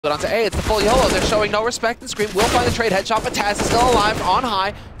But onto A, it's the full YOLO. They're showing no respect, and Scream will find the trade headshot, but Taz is still alive on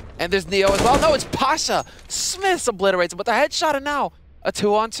high. And there's Neo as well. No, it's Pasha. Smiths obliterates him with the headshot, and now a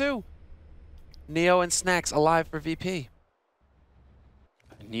 2-on-2. Neo and Snacks alive for VP.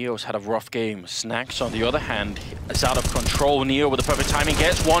 Neo's had a rough game. Snacks, on the other hand, is out of control. Neo with the perfect timing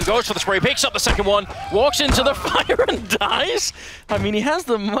gets one, goes for the spray, picks up the second one, walks into the fire and dies. I mean, he has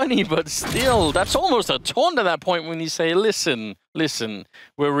the money, but still, that's almost a taunt at that point when you say, listen,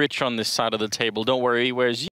 we're rich on this side of the table. Don't worry, whereas you